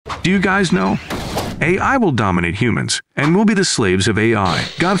Do you guys know? AI will dominate humans, and we'll be the slaves of AI.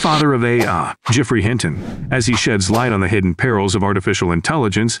 Godfather of AI, Geoffrey Hinton, as he sheds light on the hidden perils of artificial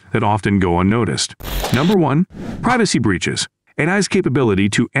intelligence that often go unnoticed. Number 1. Privacy breaches. AI's capability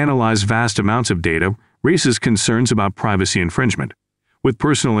to analyze vast amounts of data raises concerns about privacy infringement, with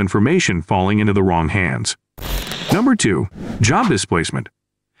personal information falling into the wrong hands. Number 2. Job displacement.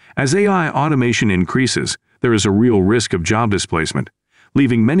 As AI automation increases, there is a real risk of job displacement,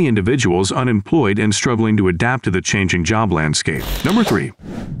 leaving many individuals unemployed and struggling to adapt to the changing job landscape. Number 3.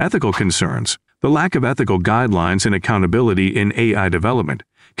 Ethical concerns. The lack of ethical guidelines and accountability in AI development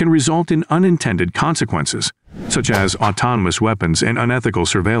can result in unintended consequences, such as autonomous weapons and unethical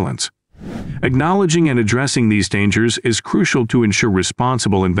surveillance. Acknowledging and addressing these dangers is crucial to ensure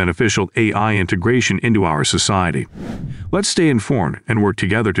responsible and beneficial AI integration into our society. Let's stay informed and work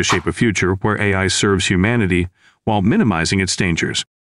together to shape a future where AI serves humanity while minimizing its dangers.